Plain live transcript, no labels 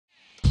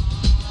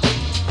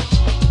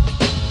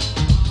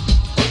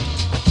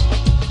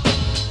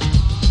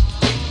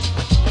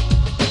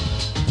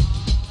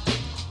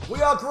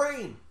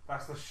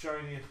the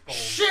shiniest ball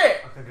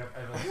Shit! I think I've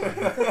ever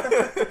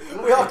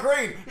seen. We are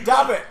green.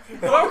 Damn it!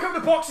 Welcome to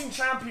Boxing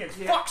Champions.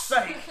 Yeah. Fuck's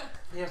sake!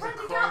 He has a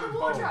Brendan, get out chrome the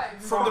ball.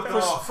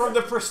 wardrobe. From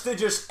the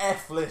prestigious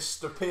F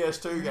list of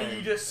PS2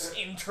 games. Needus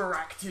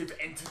interactive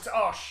entity.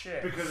 Oh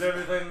shit! Because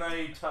everything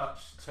they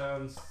touch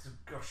turns to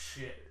gosh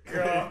shit.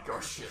 God.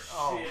 Gosh, shit.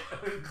 Oh.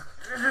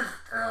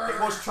 Shit.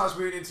 It was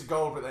transmuted into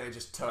gold, but then it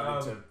just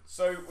turned into.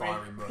 So Fiery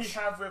we mush.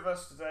 have with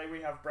us today.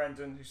 We have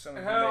Brendan, who's some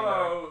of you may know,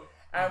 Hello.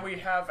 and we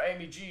have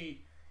Amy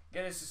G,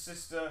 Geddis'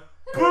 sister,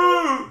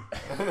 Boo!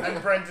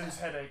 and Brendan's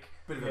headache.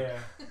 Bit of a- Yeah.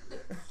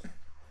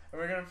 And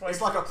we're gonna play.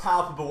 It's like a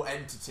palpable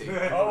entity. in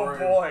the Oh room.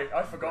 boy,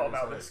 I forgot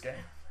about Sorry. this game.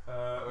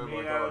 Oh Me my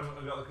and God. Adam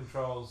have got the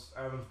controls.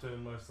 Adam's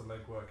doing most of the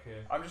legwork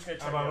here. I'm just gonna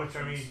check. By the which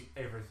I options. mean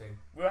everything.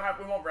 We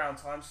want round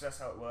times, so that's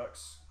how it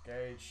works.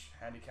 Gauge,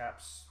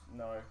 handicaps,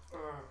 no.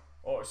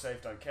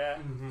 Autosave, don't care.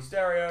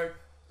 Stereo,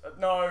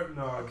 no.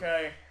 No.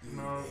 Okay.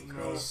 No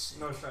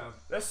sound.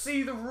 Let's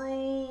see the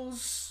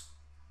rules.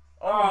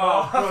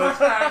 Oh, but it's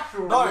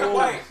actual No, rules.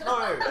 wait,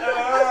 no.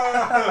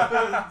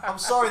 I'm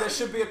sorry, there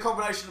should be a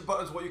combination of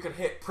buttons where you can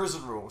hit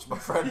prison rules, my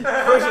friend.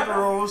 Prison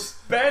rules.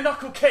 Bare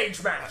knuckle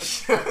cage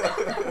match.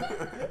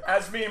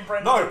 As me and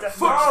Brendan No, are foot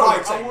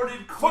definitely fighting. I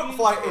wanted Foot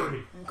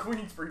fighting.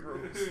 Queensbury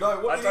rules. No,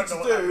 what I you don't need to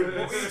know do, what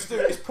what you need to do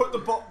is put the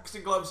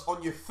boxing gloves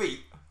on your feet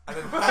and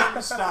then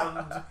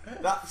handstand.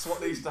 That's what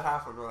needs to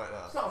happen right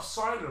It's now. not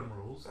asylum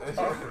rules. That's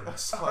different.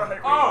 That's Alright, fine.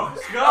 Oh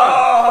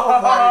god!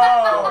 Oh my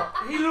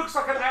God. He looks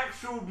like an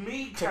actual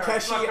me character.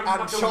 Takeshi like and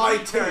like Chai Wii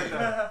T.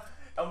 character.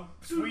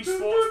 Wii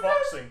Sports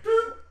Boxing.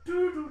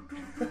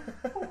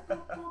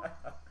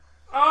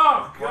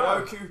 Oh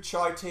god! Ryoku,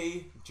 Chai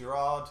T,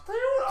 Gerard.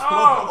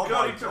 Oh Oh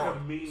god, my he took a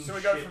God. mean So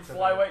we go shit from today.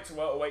 flyweight to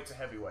welterweight to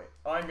heavyweight.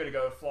 I'm going to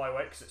go with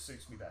flyweight because it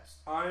suits me best.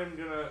 I am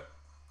gonna...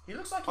 He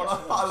looks like he I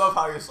has love, I love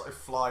how you're sort of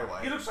He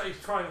flyweight. looks like he's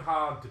trying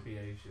hard to be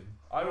Asian.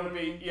 I'm going to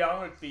be, I'm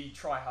going to be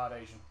try hard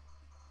Asian.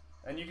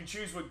 And you can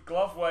choose with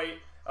glove weight.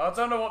 I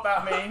don't know what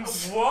that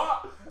means.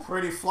 What?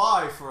 Pretty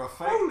fly for a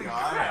fake Holy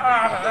guy. crap.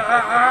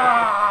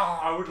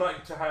 I would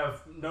like to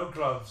have no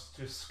gloves,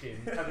 just skin.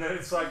 And then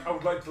it's like, I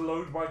would like to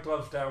load my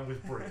gloves down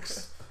with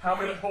bricks. How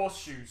many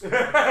horseshoes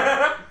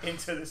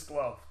into this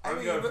glove? I'm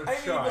Amy, going for Amy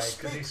Chai, must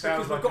 'cause he speak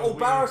sounds because like we've got a all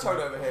baritone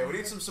weird- over here. We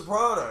need some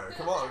soprano.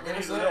 Come on, get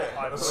us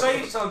there.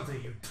 Say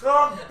something, you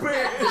dumb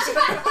bitch!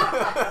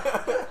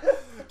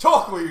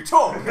 Talk, will you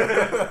talk?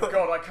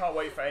 God, I can't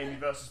wait for Amy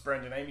versus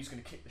Brendan. Amy's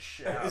going to kick the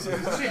shit out of me.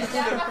 Yeah,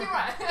 fucking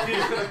right.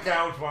 She's gonna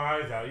gouge my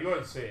eyes out. You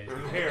won't see it.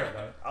 You'll hear it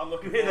though. I'm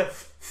looking You hear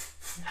for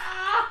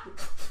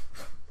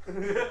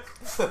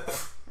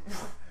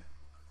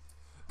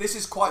This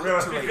is quite Right,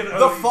 literally you can the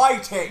only-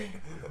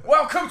 fighting.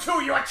 Welcome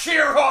to your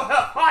cheer on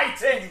the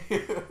fighting!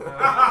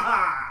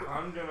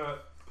 I'm gonna...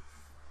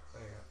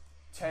 There you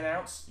 10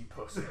 ounce, you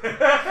pussy.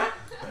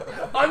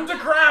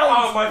 Underground!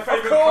 Oh, my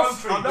favourite Of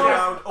course. country.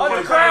 Underground, No, always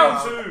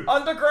underground! too.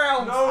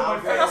 Underground! No, my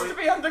It has to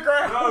be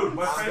underground! No,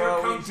 my I'm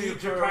favourite going country to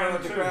is Japan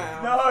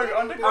underground. No,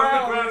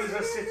 underground! Underground is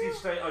a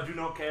city-state I do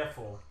not care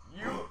for.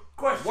 You,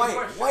 Question.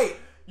 Wait.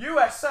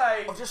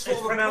 USA! I've just It's thought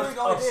of a pronounced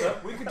brilliant idea. Usa.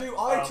 We could do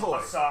iToy.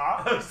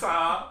 Assar.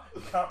 Assar.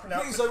 Can't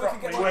pronounce Please, it though, we can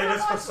properly. get Where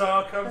does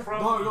Assar come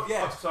from? No, not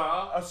yet.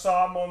 Assar.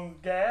 Assar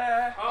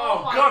Mongair.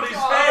 Oh, my God, his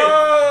God. head!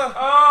 Just Oh!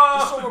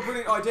 thought of a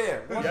brilliant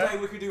idea. One Yeah. day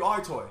we could do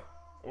iToy.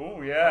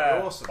 Oh, yeah.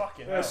 That'd be awesome.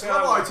 Fucking Yeah, hell. see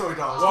Love how- iToy dance.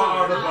 What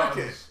are don't the we?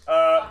 buttons?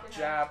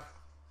 Jab.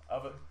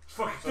 Other.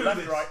 Fucking So do left,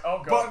 this. right. Oh,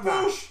 God.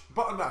 Button mash.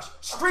 Button mash.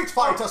 Street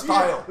Fighter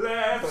style.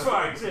 Let's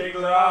fighting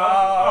love.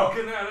 Oh. Oh,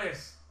 look at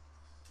this.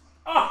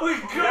 Oh, we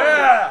got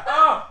Yeah. it.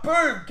 Oh.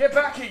 Boom! Get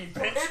back here, you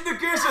bitch! In the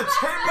gizzards.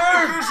 Hit me in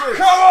the gizzards.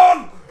 Come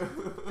on!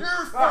 You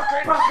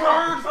fucking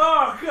bird!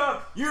 Oh, God.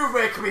 You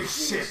make me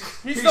sick.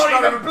 He's not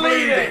even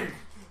bleeding.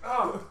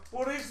 Oh,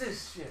 what is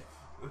this shit?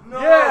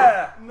 No.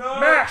 Yeah. No.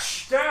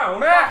 Mash. Down.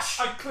 Mash.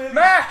 I clearly...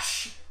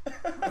 Mash!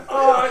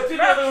 Oh, I didn't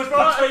know there was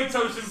Mash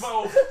potatoes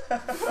involved.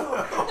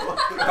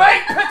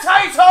 Baked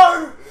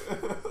potato!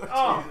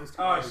 Oh, Jesus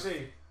I Christ.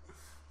 see.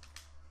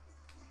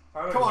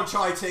 I don't Come know. on,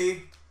 Chai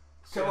T.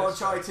 Come on, Yes.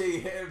 Chai T.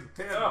 Hit him.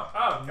 Hit him.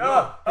 Oh,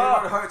 no. Hit him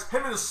when it hurts.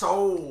 Him in the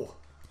soul.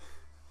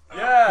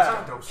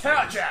 Yeah. Those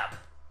Counter things. jab.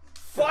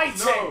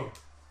 Fighting. No.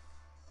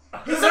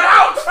 He's an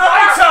out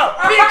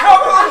fighter.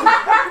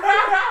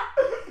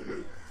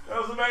 Peekaboo.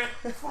 That was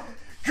amazing.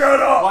 Get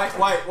up.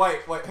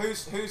 Wait.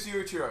 Who's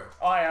Yuichiro?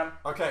 I am.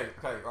 Okay.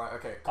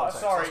 Context.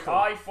 Sorry, That's cool.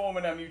 I,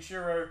 Foreman, am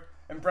Yuichiro,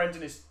 and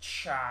Brendan is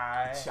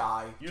Chai.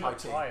 Chai. You Chai look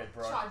T. tired,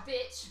 bro. Try,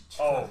 bitch.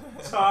 Oh.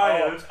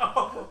 Tired.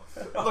 Oh.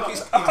 Look,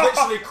 he's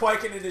literally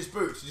quaking in his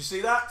boots. Did you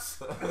see that? That's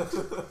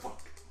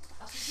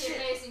the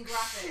amazing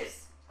graphics.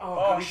 Oh, Oh,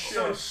 God, he's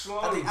so shit. slow.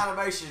 And the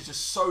animation is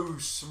just so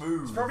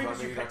smooth. It's probably I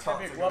because you mean, picked I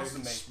can't heavier think of gloves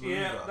anything than me.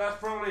 Yeah, smoother. that's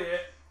probably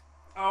it.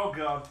 Oh,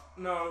 God.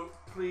 No,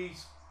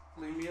 please.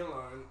 Leave me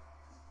alone.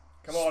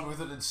 Come on. Smoother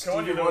than Come on, Stevie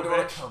you little Wonder on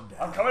a bitch. come down.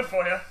 I'm coming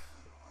for you.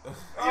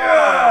 Oh,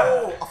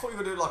 I thought you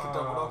were doing like a double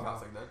Oh.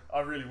 knockout thing then. I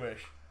really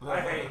wish.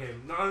 I hate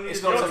him. Not only It's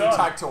is not he a done.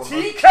 tag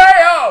tournament.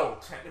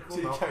 TKO! technical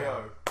TKO.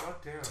 knockout. God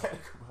damn.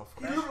 Technical He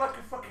malfunction. looked like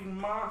a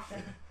fucking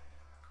Martian.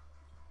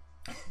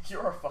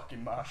 You're a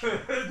fucking Martian.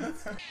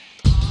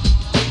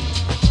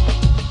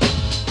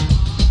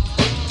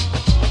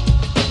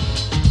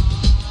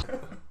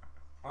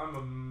 I'm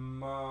a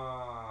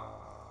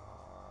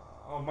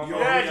Oh, my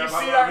Yeah, did you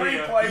see that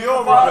replay?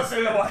 You're Bars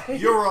in the way.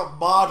 You're a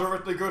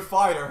moderately good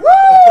fighter.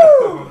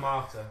 I'm a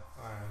martyr.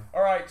 I am.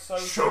 Alright, so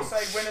should we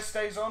say winner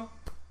stays on?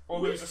 Or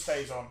loser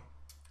stays on?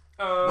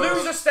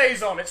 Loser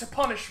stays on, it's a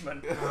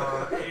punishment. It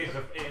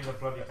is a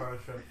bloody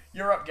punishment.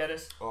 You're up,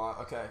 Geddis.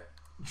 Alright, okay.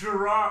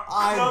 Giraffe.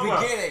 I'm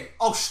beginning.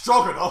 Oh,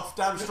 stroganoff,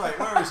 damn straight.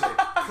 Where is it?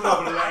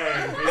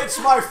 It's It's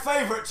my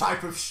favourite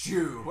type of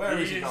stew. Where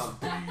is it gone?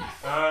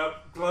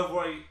 glove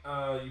weight,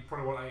 you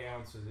probably want 8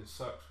 ounces. It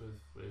sucks with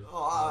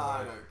Oh,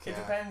 I don't care. It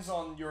depends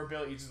on your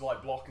ability to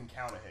like block and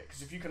counter hit.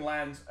 Because if you can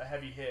land a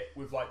heavy hit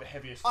with like the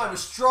heaviest, I'm a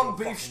strong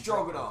beef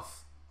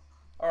stroganoff.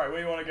 All right, where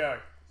do you want to go?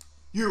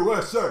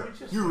 USA,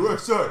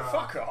 USA.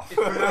 Fuck off.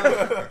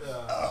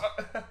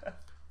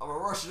 I'm a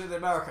Russian in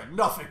America.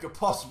 Nothing could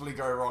possibly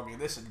go wrong in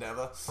this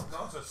endeavour.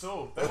 Not at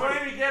all. So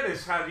Amy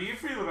Geddis, how do you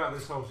feel about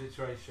this whole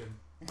situation?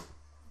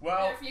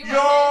 Well,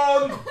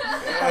 yawn!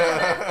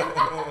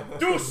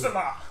 do some.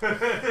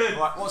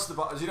 Right, what's the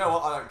buttons? You know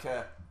what? I don't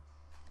care.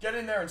 Get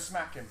in there and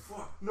smack him.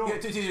 No. Yeah,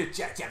 do jab,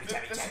 jab, jab, The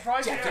jab,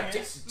 surprising jab, thing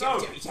jab, is- jab, No,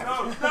 jab, jab,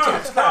 no, jab, no,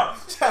 jab,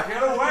 stop! jab.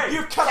 Get away!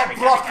 You cannot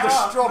block the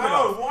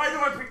stroganoff. No, why do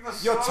I pick the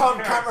Your strong tongue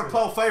can't character?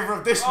 repel favour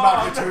of this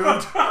magnitude.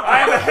 I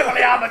am a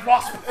heavily armored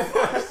wasp. For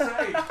fuck's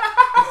sake.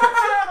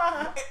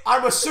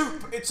 I'm a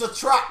soup. It's a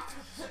trap.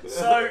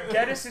 So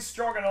Geddis is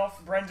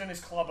Stroganoff, Brendan is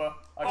Clubber.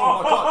 Oh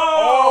my god.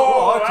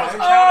 Oh, okay.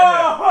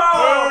 that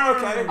was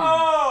counter hit. Oh, okay.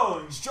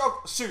 Oh!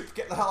 Strog soup,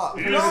 get the hell up.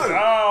 He's No.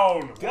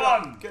 down. Get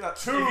One, up, get up.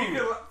 2, If you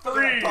can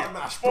 3, Button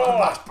mash, 4, button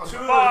mash, button Two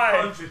of mash. those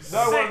 5, punches.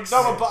 No one, 6,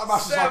 no one button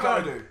mashes like I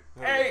 7, do.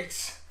 8.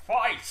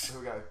 Fight. Here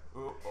we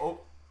go.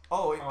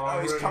 Oh,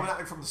 He's really? coming at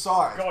him from the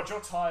side. God, you're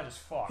tired as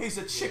fuck. He's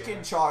a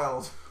chicken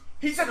child.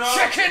 He's a No.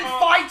 chicken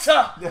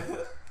fighter.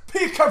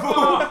 Peekaboo.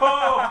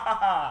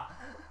 Oh!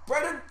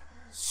 Brennan,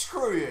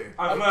 screw you.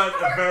 I've learned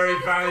a very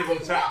valuable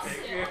What's tactic.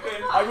 it?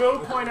 I will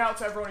point out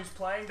to everyone who's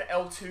playing that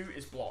L2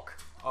 is block.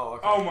 Oh,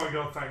 okay. Oh my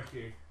god, thank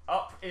you.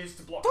 Up is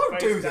to block. Don't the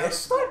do face, down this.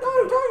 is to block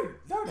the middle.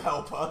 Don't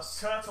help us.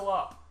 Turtle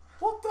up.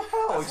 What the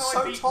hell? That's He's how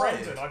I so beat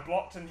tired. Brendan. I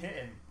blocked and hit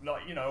him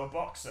like a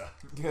boxer.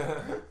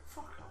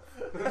 Fuck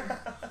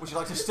off. Would you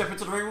like to step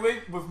into the ring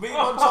with me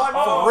one time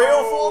for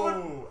real,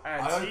 Foreman? Ooh, I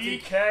and don't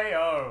think-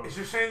 TKO. It's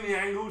just saying the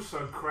angle's so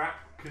crap,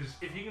 because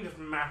if you can just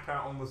map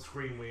out on the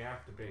screen where you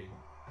have to be.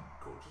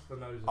 Cool, just the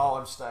nose. Oh,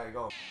 I'm staying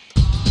on.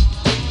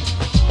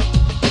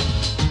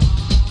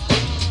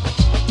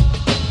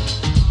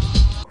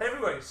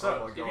 Heavyweight, so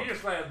Oh my if God. you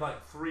just landed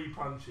like 3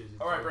 punches.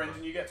 it's Alright, over.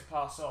 Brendan, you get to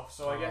pass off.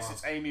 So I guess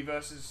it's Amy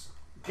versus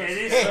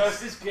Geddis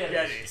versus Geddis.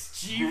 Geddis.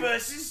 G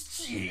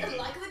versus G.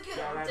 Like the good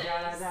old days.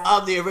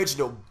 I'm the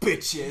original,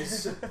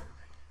 bitches.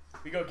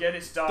 We got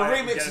Geddis The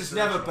diet. remix is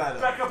never better.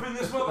 Back up in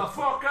this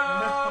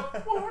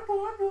motherfucker!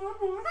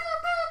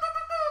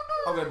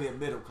 I'm going to be a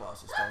middle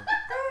class this time.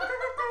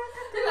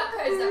 Do that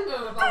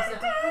pose,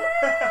 that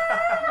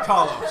boom,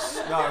 Carlos.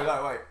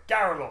 No, wait.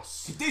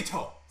 Gyarados.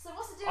 Dito. So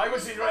what's the deal I with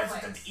was these in heavyweights?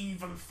 Resident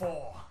Evil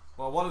 4.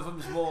 Well, one of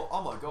them's more.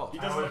 Oh my god. He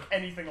doesn't look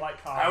anything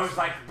like Carl. I was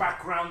like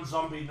background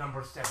zombie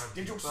number 7.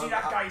 Did you see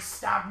that guy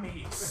stab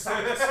me? It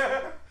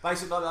sucked.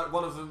 Basically, like,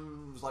 one of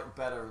them's like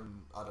better,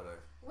 and I don't know.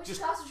 Which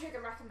Just- class would you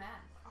recommend?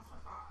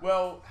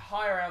 Well,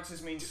 higher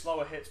ounces means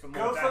slower hits but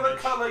more Go for damage. the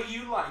colour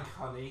you like,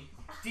 honey.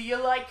 Do you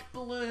like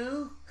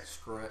blue?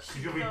 Screw it.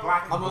 You'll be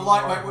black. I'm a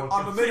lightweight.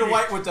 I'm a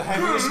middleweight with the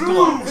heaviest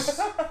gloves.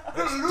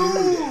 Let's do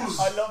this.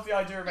 I love the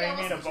idea of Yeah,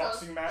 Amy in a what's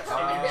the boxing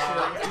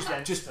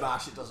match. Just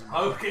mash. It doesn't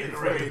matter. Okay, It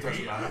really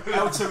doesn't matter.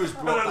 L2 is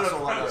block. That's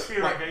all I know.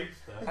 Like,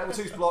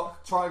 L2's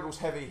block. Triangle's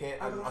heavy hit,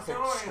 and I think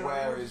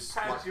square is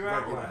like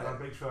regular I'll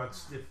hit. make sure I'd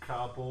snip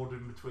cardboard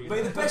in between.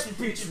 May the best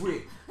bitch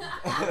win.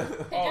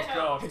 Oh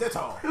god. Hit it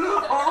all.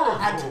 Horrible.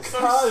 And So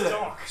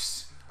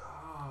colours.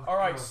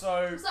 Alright,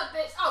 so What's up,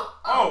 bitch? Oh,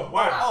 Oh,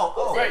 wow.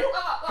 Oh, Wait,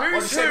 What'd you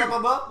who's say about my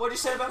who? mum? What'd you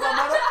say about my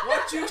mother?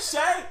 What'd you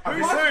say?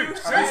 Who's What'd who? you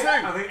Who's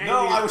say? who? I think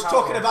No, Amy I is was Carlos.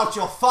 talking about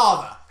your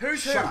father.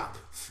 Who's Shut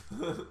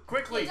who? up.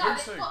 Quickly, Damn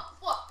who's it. who?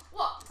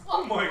 What?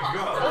 Oh my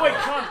god. Oh wait,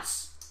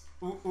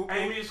 cunts!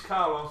 Amy is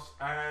Carlos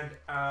and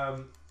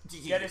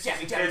Geddis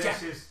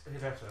Geddis is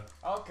Hideta.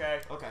 Okay.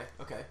 Okay.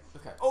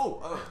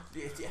 Oh,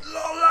 yeah.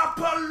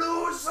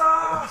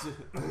 Lollapalooza!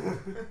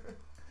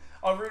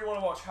 I really want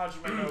to watch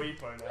Hajime no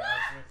Ippo now,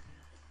 actually.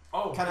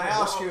 Oh, Can I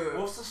ask you,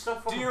 what's the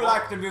stuff from Do the you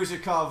like the bottom?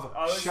 music of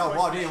Oh, those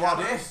Shawadi voices.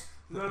 Wadi?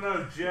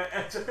 No,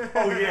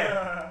 oh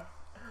yeah.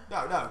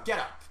 No, get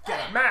up.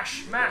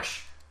 Mash!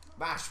 Mash.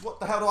 What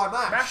the hell do I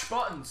mash? Mash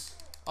buttons.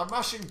 I'm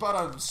mashing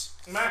buttons.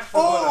 Mash the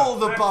All butter.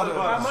 the Mash butter. How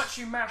butter. much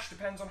you mash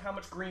depends on how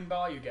much green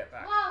bar you get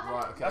back. Wow.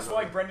 Right, okay. That's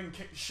why Brendan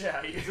kicked the shit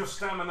out of you. Is your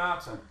stamina?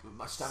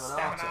 My stamina.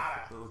 Stamina.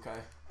 Okay.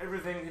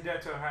 Everything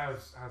Hideto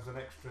has an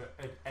extra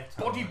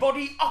eta.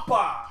 Body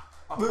upper!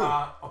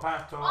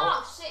 Apato.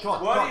 Oh shit. Come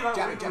on, Why come do you on, like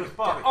jab, wrinkle jab, his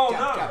butt? jab, Oh, jab,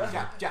 no. jab,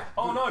 jab, jab.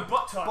 Oh no,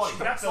 butt touch. Body,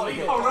 That's body,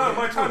 illegal. Oh no,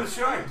 my time to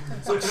shine.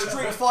 It's like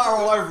Street Fighter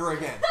all over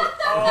again.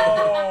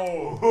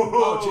 Oh.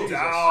 Oh, Jesus.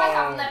 I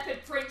have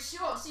leopard print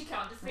shorts. You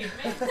can't defeat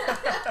me.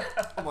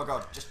 Oh my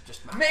god,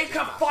 just mash. Make just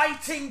a mash.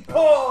 fighting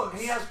pause.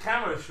 He has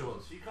camera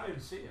shorts. You can't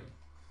even see him.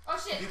 Oh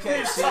shit. You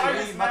can't see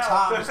Silence me, my now.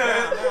 time is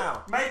down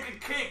now. Make a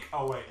kick.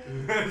 Oh wait.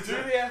 Do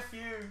the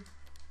FU.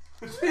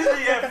 Do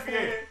the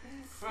FU.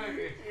 Fuck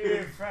it.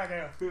 You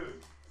fraggle.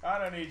 I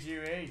don't need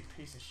you,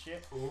 piece of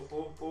shit.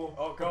 Oh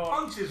Oh, the God.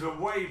 punches are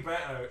way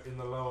better in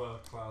the lower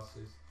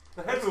classes.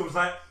 The heavy was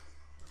like,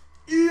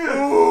 I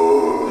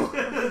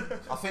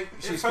think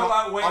it she's felt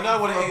got. like I know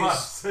what waiting it for a is.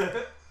 bus.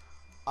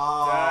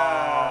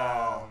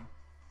 Damn.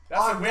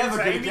 That's a I'm win never for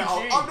gonna Amy get G.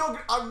 off.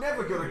 I'm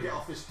never gonna get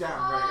off this damn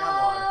ring, am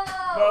I?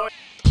 Oh. Well,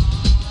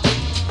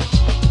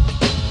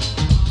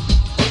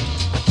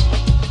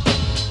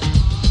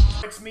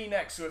 it's me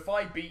next, so if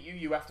I beat you,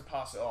 you have to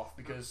pass it off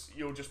because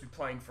you'll just be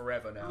playing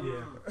forever now.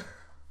 Yeah.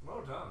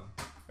 Well done.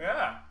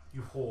 Yeah.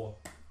 You whore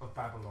of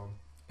Babylon.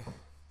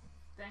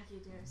 Thank you,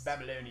 dearest.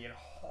 Babylonian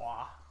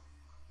whore.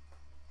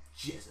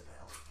 Jezebel.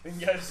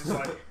 And yes, it's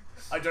like,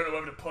 I don't know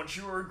whether to punch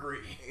you or agree.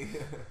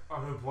 I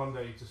hope one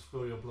day to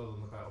spill your blood on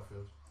the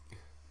battlefield.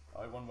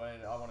 I want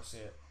to see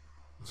it.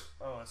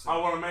 I want to see I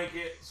it. want to make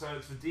it so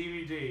it's for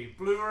DVD,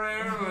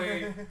 Blu-ray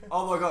only.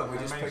 Oh my god, we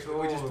That just makes picked it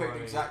all picked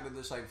right. exactly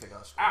the same thing.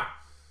 Us. Ah!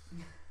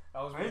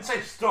 I was I didn't say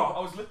stop.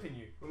 I was lipping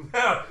you.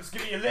 No. Just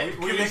give me a lip.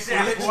 We Give me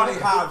literally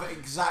that. have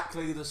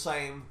exactly the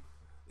same.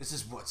 This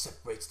is what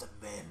separates the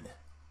men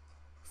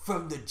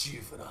from the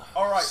juveniles.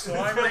 Alright, so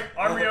I'm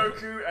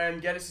Ryoku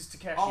and Geddis is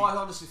Takeshi. Oh, I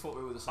honestly thought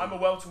we were the same. I'm a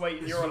welterweight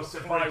and This you're a one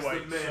separates the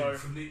flyweight, men so...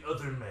 from the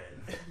other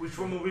men. Which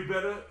one will be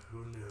better?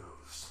 Who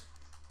knows?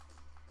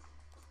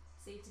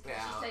 See, Takeshi's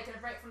Yeah. taking a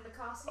break from the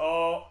castle.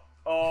 Oh,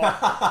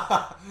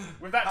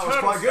 with that That was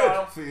turtle quite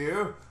style. good for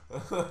you.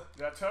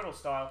 That turtle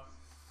style.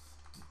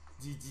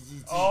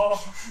 Oh. Oh,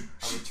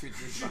 I retreated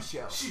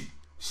myself.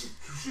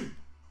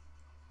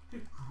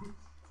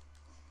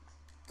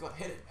 God,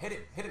 hit him, hit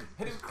him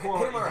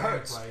where it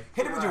hurts. gameplay.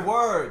 Hit him with your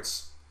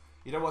words.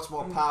 You know what's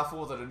more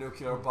powerful than a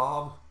nuclear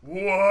bomb?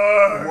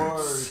 words.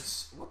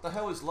 Words. What the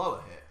hell is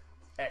lower here?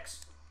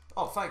 X.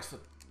 Oh, thanks for.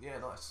 Yeah,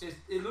 nice.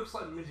 It looks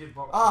like midget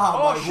boxing. Ah,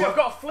 Oh my shit, I've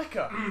got a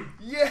flicker.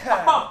 Yeah.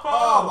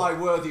 Ah, my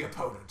worthy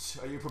opponent.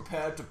 Are you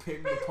prepared to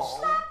ping the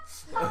pong?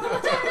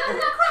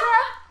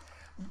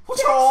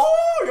 What's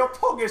oh, your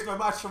pong is no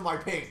match for my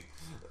ping.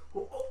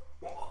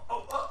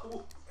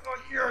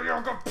 Yeah,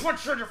 I'm gonna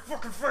punch you in your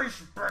fucking face,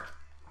 you bitch.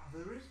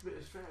 There is a bit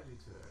of strategy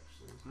to it,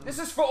 actually. This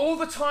is for all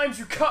the times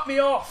you cut me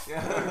off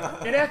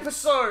in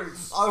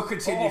episodes. I'll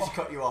continue Oh. to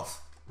cut you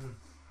off. Boom.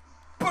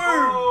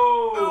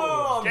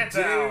 Oh, I'm Get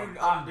down. down.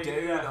 I'm Get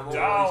down. down. I'm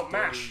Down, always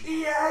mash. down.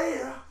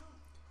 Yeah!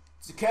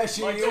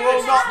 Takeshi, My you dad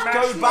will not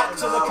smashed go me. back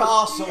to the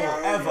castle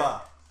Yeah.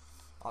 ever.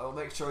 I will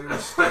make sure you will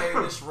stay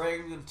in this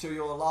ring until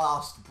your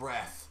last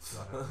breath.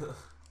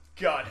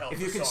 God help If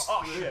you us can,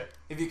 all. Oh shit.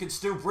 if you can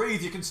still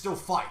breathe, you can still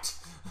fight.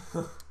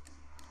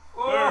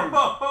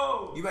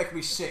 Oh! You make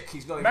me sick.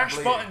 He's not even Mash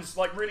bleeding. buttons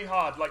like really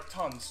hard, like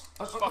tons.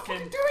 I'm Just fucking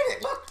fucking. doing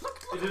it. Look.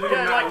 It didn't Yeah, even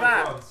matter like what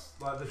that. it was.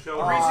 Like the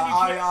show. reason you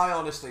keep- I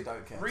honestly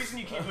don't care. The reason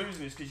you keep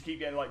losing is because you keep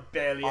getting like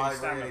barely any I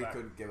stamina really back.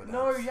 couldn't give it.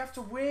 No, you have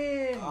to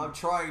win. I'm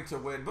trying to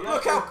win, but Yeah,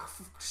 look yeah. how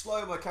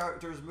slow my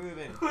character is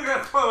moving. Look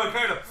at that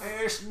kind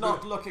It's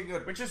not looking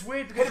good. Which is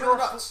weird Hit because him in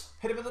the nuts.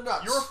 Hit him in the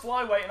nuts. you're a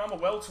flyweight and I'm a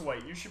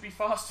welterweight. You should be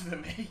faster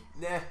than me.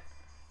 Nah.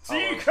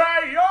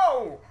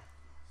 TKO!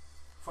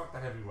 Fuck the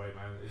heavyweight,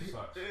 man. It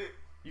sucks.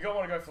 You don't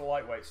want to go for the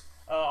lightweights.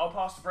 I'll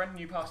pass to Brendan,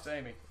 you pass to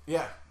Amy.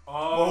 Yeah.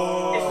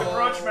 Oh! It's the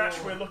grudge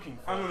match we're looking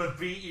for. I'm gonna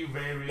beat you,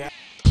 baby.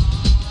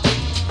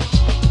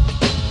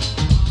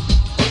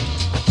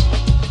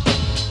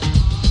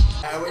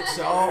 Now it's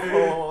all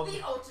on.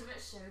 The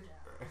ultimate showdown.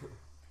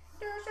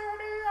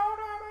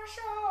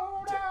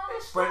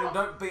 Brendan,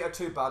 don't beat her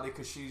too badly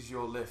because she's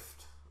your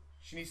lift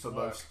She needs for to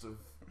work. most of.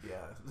 Yeah.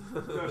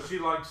 No, she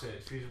likes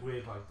it. She's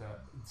weird like that.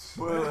 Keeps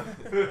me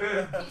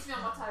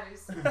on my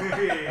toes.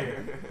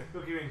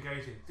 Look, you're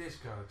engaging. This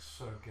guy looks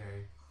so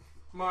gay.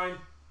 Mine.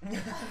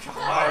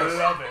 I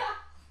love it.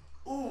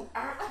 Ooh,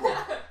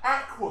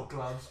 aqua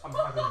gloves. I'm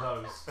having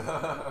those.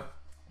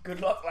 Good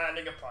luck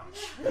landing a punch.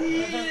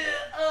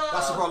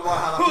 That's the problem I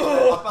had.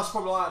 That's the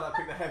problem I had. I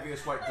picked the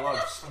heaviest weight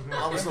gloves.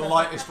 I was the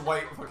lightest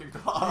weight fucking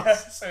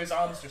class. So his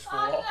arms just fall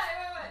Oh no, off.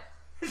 wait.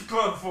 His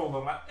glove fall.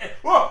 I'm like,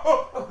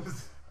 whoa!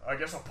 I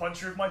guess I'll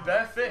punch you with my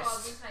bare God,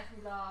 fist. this makes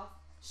me laugh.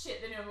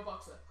 Shit, they knew I'm a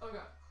boxer. Oh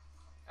god.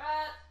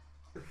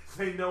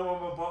 They know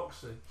I'm a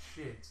boxer.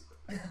 Shit.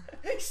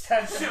 He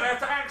stands Shit, I have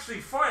to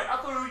actually fight. I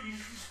thought you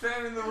should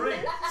stand in the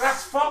ring.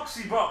 That's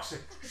foxy boxing.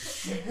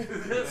 Shit.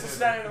 to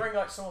stand in the ring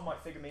like someone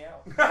might figure me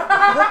out.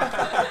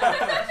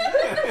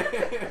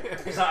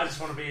 He's like, I just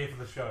want to be here for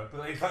the show.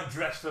 But he's like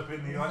dressed up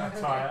in the like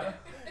attire.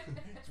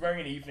 He's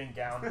wearing an evening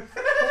gown.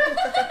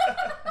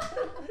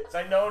 It's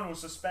like no one will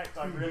suspect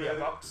I'm really a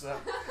boxer.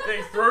 Then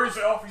he throws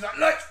it off, he's like,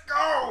 let's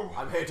go!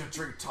 I'm here to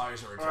drink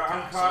Tizer and Alright,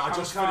 kick ass, and I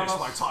just finished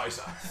my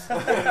Tizer.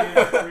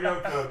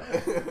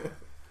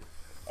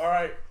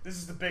 Alright, this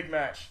is the big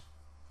match.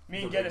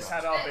 Me and The big Geddis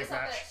had our big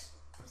Step, match.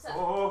 step,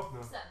 Oh,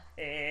 no. step.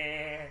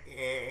 Eh.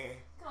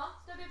 Come on,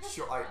 don't be a pussy.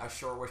 Sure, I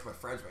sure wish my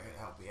friends were here to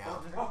help me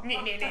out.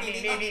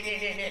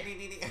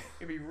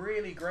 It'd be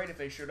really great if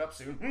they showed up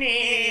soon. Do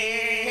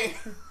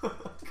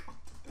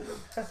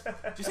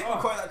you think we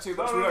quite that too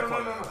much? We don't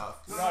quite that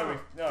enough.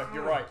 No,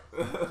 you're right.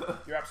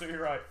 You're absolutely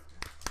right.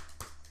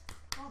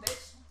 Come on,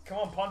 bitch. Come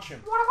on, punch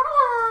him. Sorry.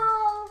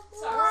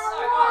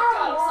 Oh,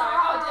 God, I'm sorry.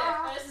 Oh, dear.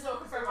 Oh, this is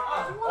awkward for everyone. Oh.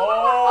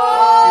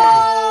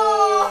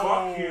 Oh!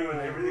 Fuck you and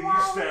everything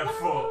you stand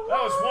for.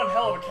 That was one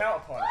hell of a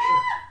counter punch.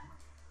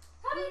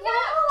 How do you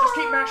get? Just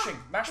keep mashing.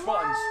 Mash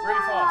buttons really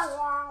fast.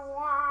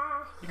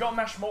 You gotta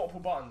mash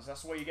multiple buttons.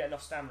 That's the way you get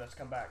enough stamina to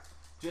come back.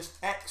 Just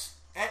X,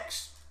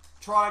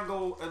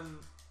 triangle, and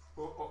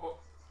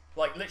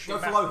Like literally.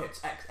 go for low hits.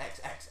 X.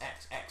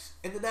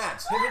 In the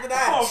nads. Hit him in the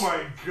nads. Oh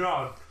my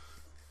god.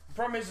 The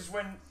problem is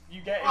when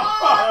you get in.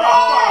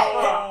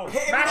 Oh!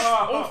 Hit him Mash in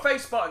all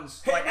face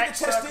buttons. Hit like him in the X,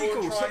 circle,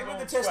 testicles, hit him in triangle,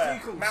 the square.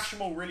 testicles. Mash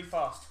them all really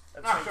fast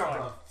at the Ah, same shut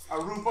time. up. A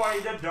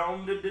rubai da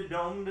dong da da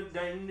dong da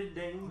dang da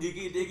dang.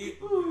 Diggy.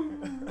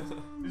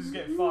 This is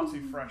getting far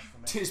too fresh for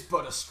me. Tis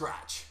but a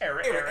scratch.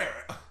 Eric.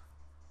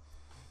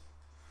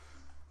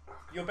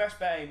 Your best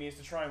bet, Amy, is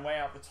to try and weigh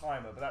out the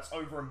timer, but that's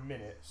over a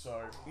minute, so.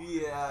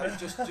 Yeah,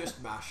 just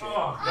mash it.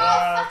 Oh,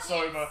 Nah, it's fuck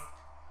yes. over.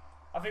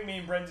 I think me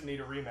and Brendan need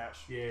a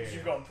rematch. Yeah. Because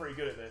you've gotten pretty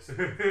good at this.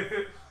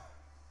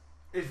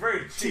 It's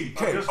very cheap.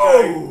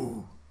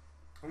 TKO.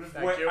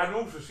 Thank you. And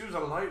also, she was a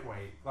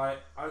lightweight.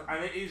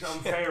 And it is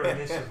unfair in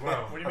this as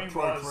well. What do you mean,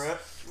 was?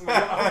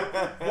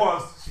 Appropriate.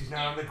 Was. She's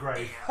now in the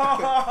grave.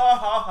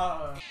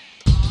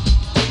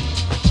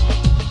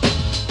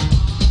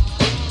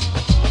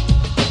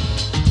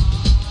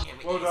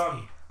 Well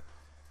done.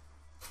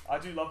 I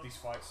do love these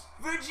fights.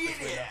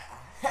 Virginia.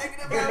 Hanging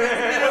about with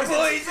the little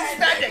boys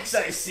in spandex,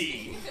 I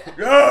see.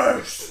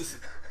 Yes!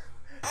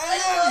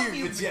 I love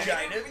you,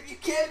 vagina, but you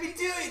can't be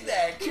doing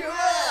that. Come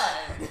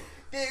on.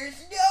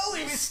 There's no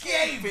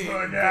escaping.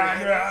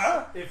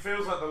 Banana! It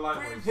feels like the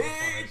lightweights.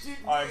 Prepare to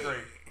I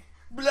agree.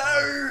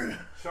 blow.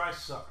 Shy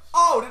sucks.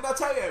 Oh, didn't I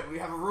tell you? We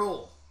have a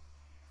rule.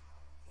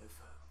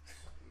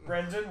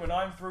 Brendan, when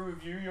I'm through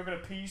with you, you're gonna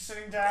pee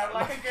sitting down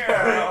like a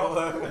girl.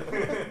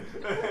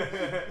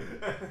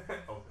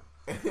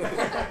 No,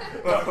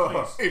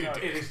 please. No.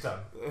 It is done.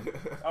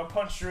 I'll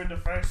punch you in the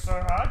face so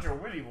hard your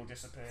willy will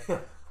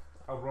disappear.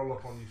 I'll roll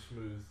up on you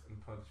smooth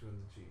and punch you in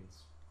the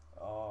jeans.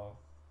 Oh.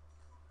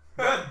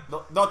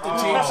 Not the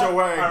jeans you're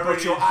wearing, I but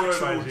really your enjoy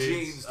actual my jeans.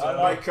 jeans I to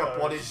like make up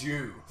those. what is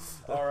you.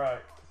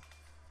 Alright,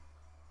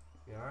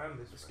 Yeah, I am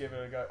this. let's give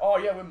it a go. Oh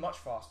yeah, we're much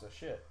faster.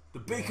 Shit. The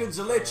beacons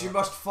are lit, you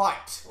must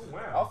fight. Oh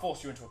I'll wow.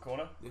 force you into a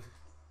corner.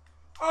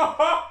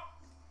 Oh,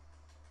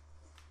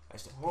 I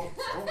said, oh,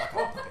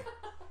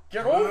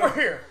 Get over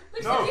here!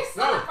 Looks No, like you no,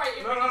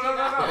 celebrated no, when no, you do no,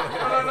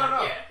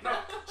 that. no.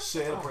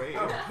 celebrate.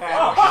 Oh,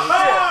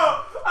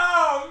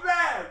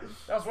 man!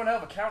 That was one hell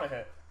of a counter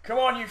hit. Come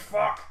on, you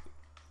fuck!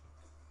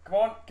 Come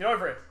on, get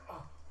over it.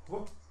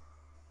 What?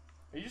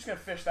 Are you just gonna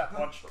fish that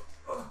punch?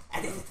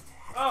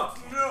 Oh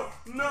no!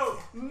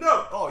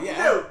 Oh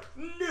yeah.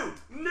 No!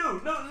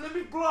 Let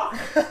me block.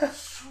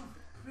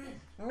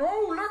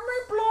 No, let me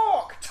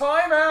block!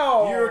 Time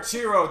out! You're a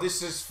hero.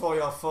 This is for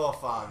your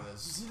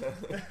forefathers.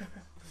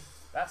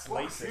 That's Fuck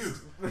racist.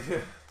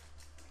 you.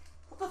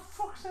 What the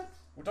fuck's that?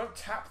 Well, don't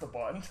tap the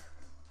button.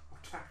 I'll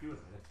tap you in a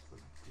minute. with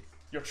my dick.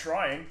 You're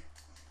trying.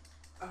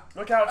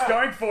 Look how it's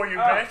going for you,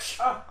 bitch!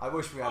 I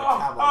wish we had a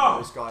cam on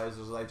those guys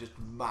as they just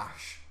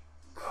mash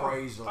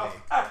crazily.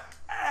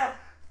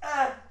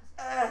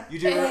 You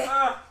do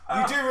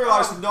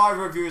realise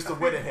neither of you is the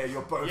winner here.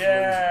 You're both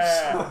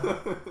Yeah.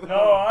 losers. No,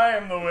 I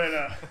am the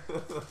winner.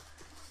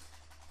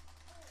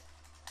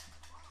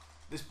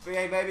 This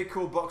may be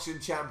called Boxing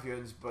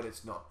Champions, but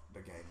it's not the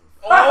game.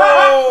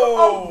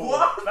 Oh!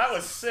 What? That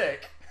was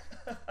sick.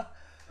 I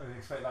didn't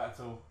expect that at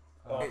all.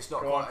 Oh, It's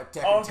not go quite on. a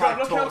Tekken Oh tag god,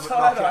 look how tournament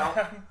tired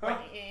knockout. I am.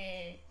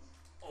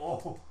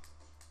 Oh.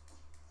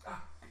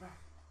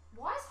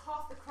 Why is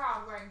half the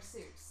crowd wearing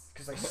suits?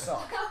 Because they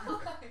suck.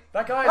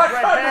 That guy has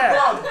red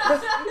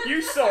hair.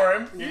 You saw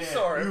him. You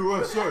saw him.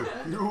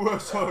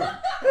 USA.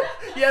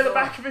 Yeah, the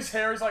back of his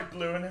hair is like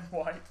blue and then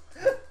white.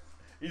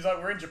 He's like,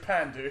 we're in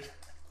Japan, dude.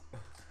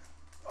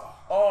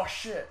 Oh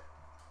shit.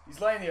 He's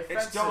laying the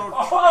offensive. It's Donald.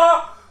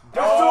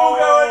 That's all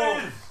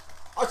going in.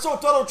 I saw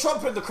Donald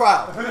Trump in the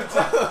crowd.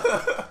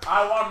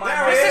 I want my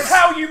There money. it This is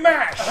how you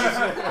mash!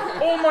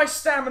 All my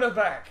stamina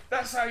back.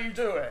 That's how you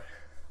do it.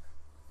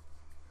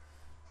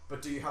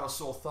 But do you have a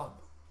sore thumb?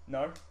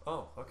 No,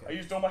 Oh, I okay.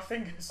 used all my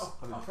fingers.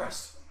 I'm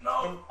impressed.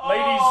 No.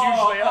 Ladies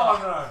usually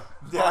are.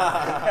 Oh,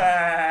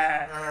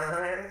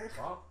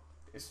 no.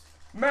 It's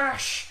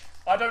mash!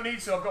 I don't need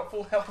to, I've got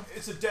full health.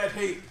 It's a dead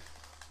heat,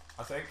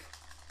 I think.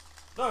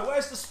 No,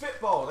 where's the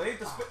spitball? They need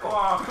the spitball.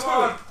 Oh, come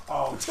on.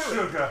 Oh, Two.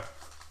 sugar.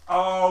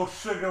 Oh,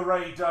 Sugar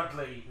Ray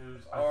Dudley,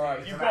 who's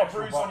Alright, you've got a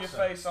bruise on your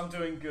face. I'm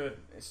doing good.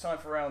 It's time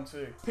for round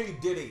 2. P.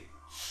 Diddy.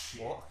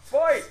 Shit. What?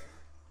 Fight!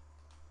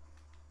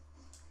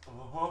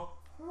 Uh-huh.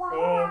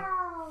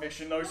 Oh,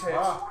 fishing those hits.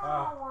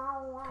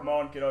 Ah. Come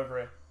on, get over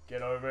here.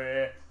 Get over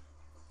here.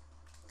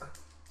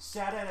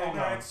 Saturday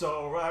night's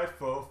alright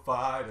for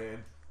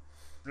fighting.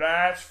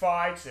 That's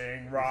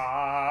fighting,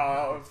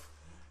 Ralph.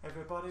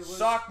 Everybody was...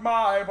 Suck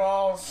my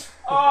balls.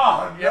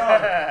 Oh,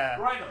 Yeah.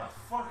 no. Right in the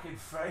fucking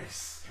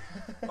face.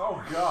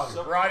 Oh,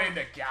 God. Right in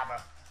the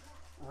gather.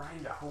 Right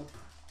in the hoop.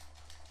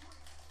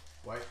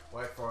 Wait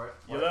for it.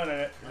 You're learning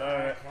it. You're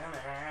learning it.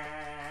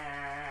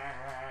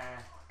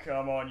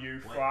 Come on, you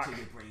fuck. Till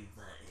you breathe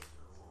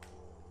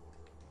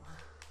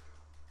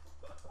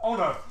Oh,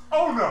 no.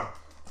 Oh, no.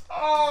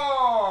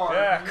 Oh,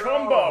 Yeah, no.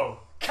 combo.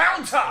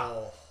 Counter.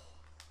 Oh.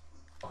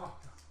 Oh,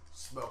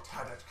 Smoked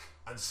haddock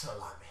and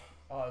salami.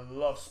 Oh, I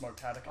love smoked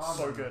haddock. It's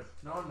so good.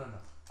 No.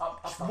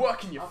 Up, Just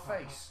work in your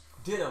face.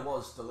 Dinner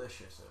was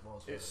delicious. It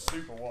was. It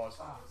super was.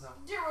 Oh, no.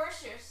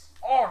 Delicious.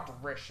 Oh,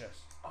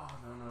 delicious. Oh,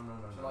 no.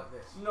 Do you like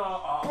this? No.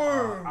 Oh,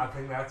 Boom. I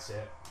think that's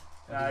it.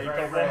 Nah, you've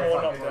Very, got very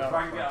one more fucking knockdown. good.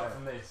 Try and get up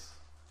from this.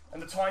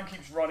 And the time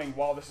keeps running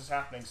while this is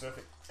happening, so if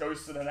it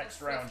goes to the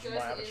next round, you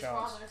might have a It is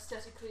chance. rather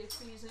aesthetically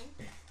pleasing.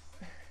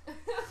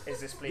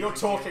 Is this pleasing? You're to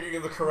you? talking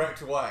in the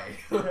correct way.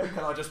 Can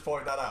I just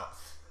point that out?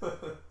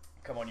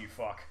 Come on, you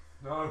fuck.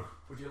 No.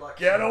 Would you like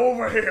Get some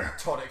over here.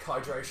 tonic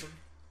hydration?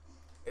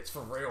 It's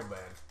for real,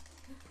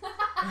 man.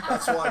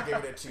 That's why I'm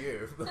giving it to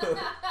you.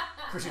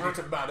 Because you need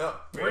to man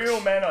up, bitch. Real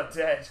men are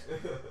dead.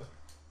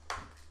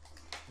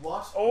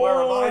 What? Oh. Where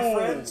are my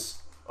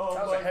friends? Oh,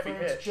 That was a my heavy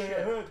friends, hit, Jay shit.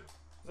 Ahead.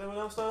 Does anyone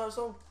else know that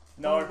song?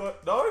 No. No?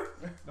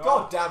 No.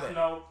 God damn it.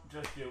 No,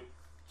 just you.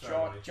 Sorry,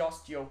 buddy.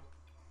 Just you.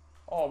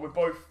 Oh, we're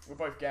both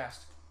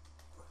gassed.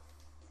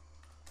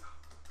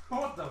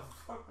 What the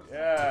fuck?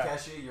 Yeah.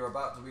 Takeshi, you're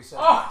about to be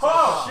sent Oh, back to the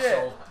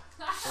oh,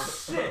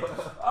 castle. Shit!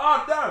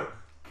 Oh no!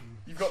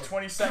 You've got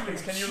 20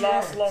 seconds. Can you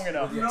last long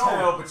enough? With your No.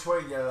 tail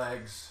between your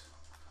legs.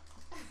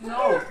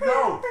 No!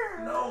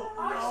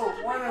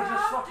 Why not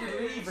just fucking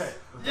leave it?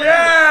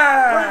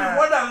 Yeah!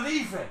 Why not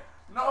leave it?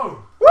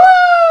 No!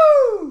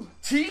 Woo!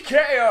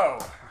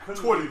 TKO.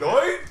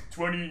 29?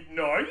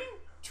 29?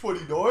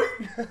 29?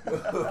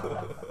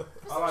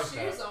 I like Shoes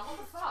that. on. What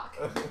the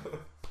fuck?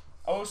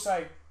 I will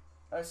say,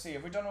 let's see,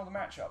 have we done all the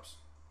matchups?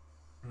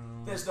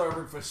 There's no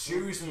room for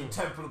shoes in the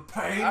Temple of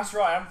Pain. That's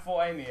right, I haven't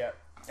fought Amy yet.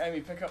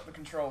 Amy, pick up the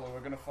controller, we're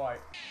gonna fight.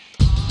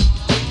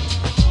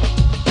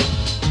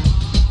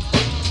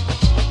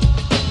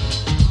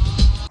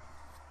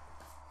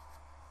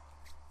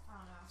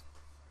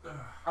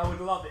 I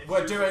would love it. If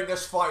We're you- doing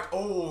this fight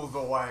all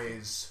the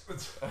ways.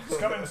 It's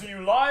coming to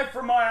you live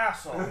from my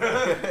asshole.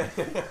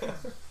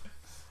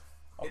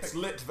 It's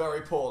lit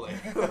very poorly.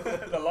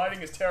 The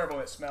lighting is terrible,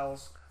 it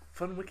smells.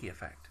 Fun wiki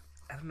effect.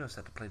 Adam knows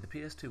how to play the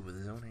PS2 with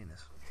his own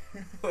anus.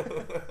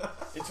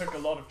 It took a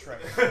lot of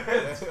training.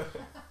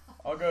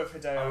 I'll go with A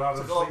Hideo. lot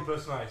of Took a lot-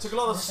 sleepless nights. Took a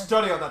lot of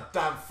study on that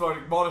damn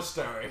floating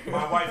monastery.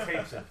 My wife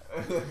hates it.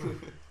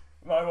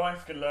 My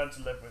wife can learn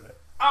to live with it.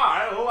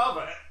 I love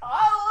it.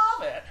 I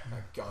love it.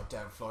 That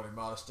goddamn floating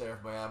monastery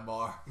of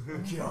Myanmar.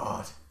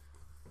 God.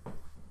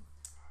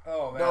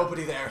 Oh man.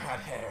 Nobody there had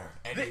hair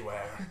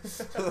anywhere.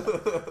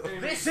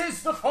 This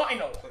is the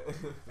final.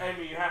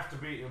 Amy, you have to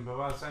beat him, but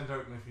by the same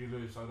token, if you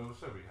lose, I'd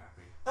also be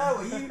happy. Oh,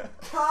 are you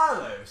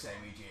Carlos,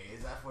 Amy G?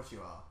 Is that what you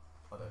are?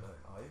 I don't know.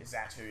 Are you? Is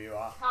that who you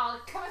are? Carl,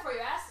 coming for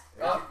your ass.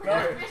 Oh,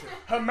 no.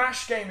 Her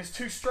mash game is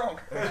too strong.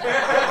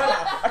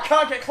 I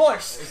can't get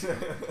close.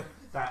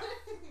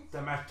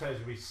 The match potatoes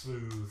will be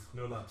smooth,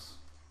 no lumps.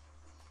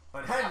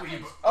 And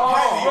Henry,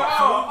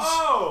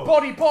 Oh!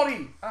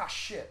 Body. Ah,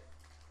 shit.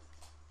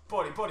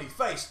 body,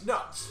 face,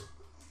 nuts.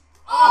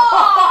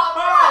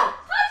 Oh,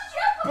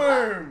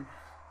 Boom.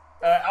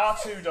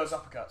 R2 does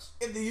uppercuts.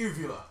 In the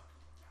uvula.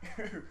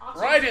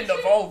 Right in the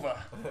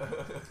vulva.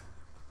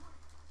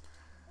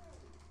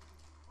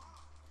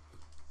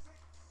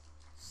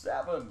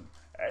 7,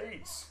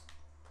 8.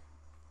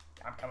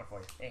 I'm coming for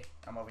you. Hey,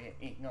 I'm over here.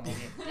 Hey, I'm over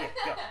here. Yeah,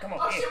 go. Come on.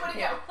 Oh here, shit, where'd he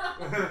here. go?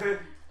 Oh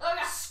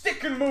god.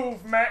 Stick and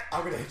move, Mac.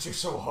 I'm gonna hit you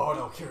so hard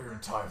I'll kill your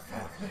entire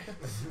family.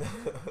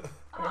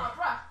 Oh,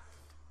 bruh.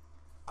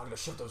 I'm gonna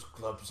shove those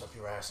gloves up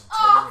your ass and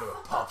turn you into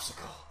a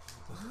popsicle.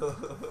 No,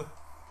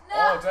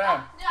 Oh,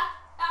 damn. No,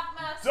 have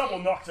mercy. Double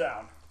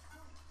knockdown.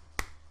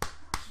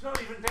 She's not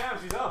even down,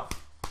 she's up.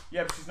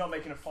 Yeah, but she's not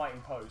making a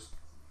fighting pose.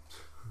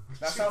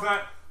 That's She's how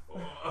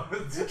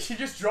that. she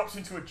just drops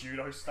into a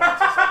judo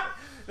stance. or something.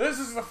 This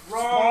is the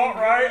Wrong spot,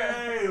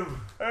 right? game.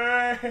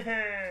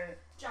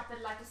 Drop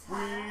it like it's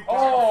hot.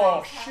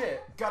 Oh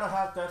shit! Gotta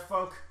have that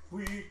funk.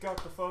 We got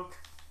the funk.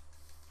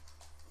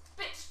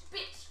 Bitch.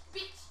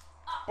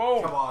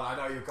 Boom! Come on, I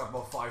know you've got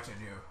more fight in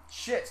you.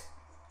 Shit!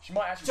 She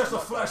might actually. Just a get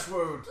knocked flesh out.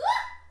 wound.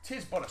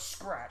 Tis but a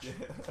scratch.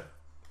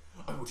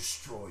 I will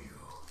destroy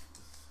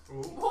you.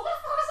 Ooh. What the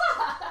fuck was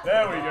that?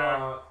 There we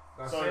go.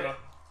 That's So, it.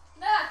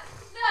 No.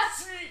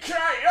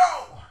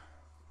 TKO!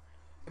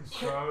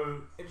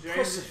 So, James is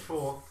Impressive.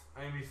 4th,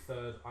 Amy's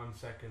 3rd, I'm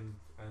 2nd,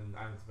 and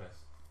Anna's best.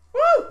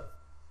 Woo!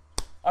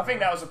 I think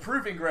that was a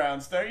proving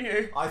grounds, don't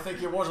you? I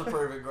think it was a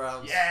proving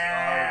grounds.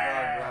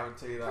 Yeah. I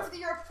guarantee that. Prove that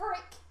you're a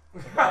prick.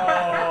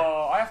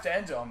 Oh, I have to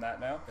end it on that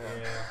now.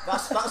 Yeah.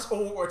 That's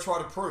all we're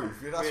trying to prove.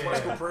 That's why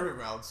it's called proving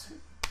grounds.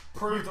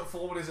 Prove that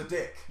Foreman is a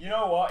dick. You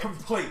know what?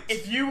 Complete.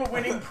 If you were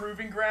winning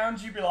proving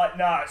grounds, you'd be like,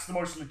 nah, it's the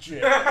most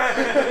legit. Of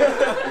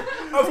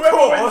Whoever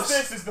wins course.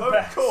 this is the Of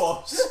best.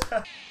 course.